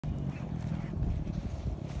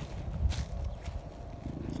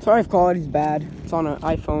Sorry if quality's bad. It's on an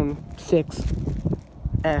iPhone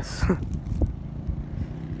 6S.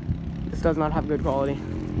 This does not have good quality.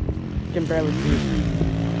 You can barely see.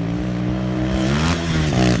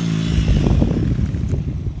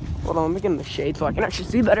 Hold on, let me get in the shade so I can actually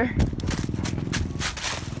see better.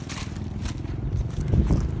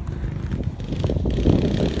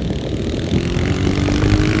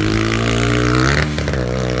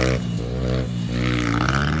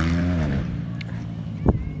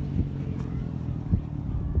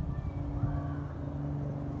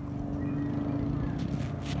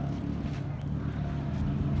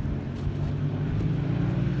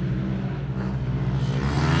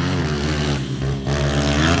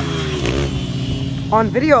 On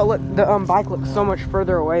video, the bike looks so much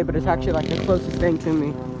further away, but it's actually like the closest thing to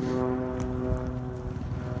me.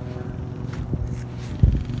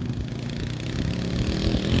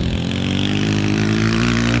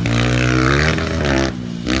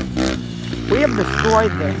 We have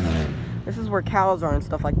destroyed this. This is where cows are and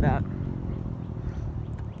stuff like that.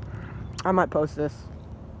 I might post this.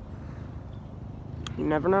 You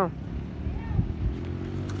never know.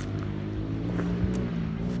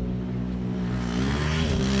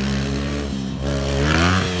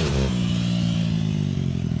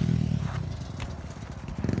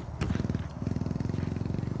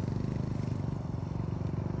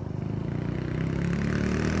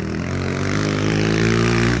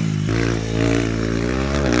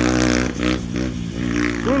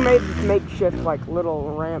 We made this makeshift like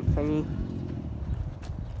little ramp thingy.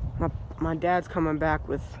 My dad's coming back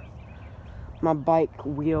with my bike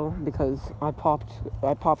wheel because I popped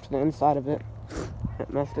the inside of it.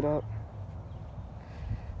 It messed it up.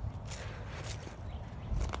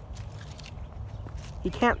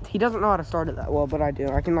 He doesn't know how to start it that well, but I do.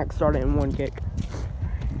 I can like start it in one kick.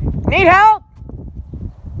 Need help?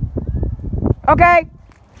 Okay.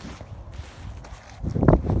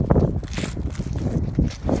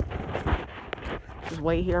 Just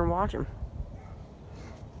wait here and watch him.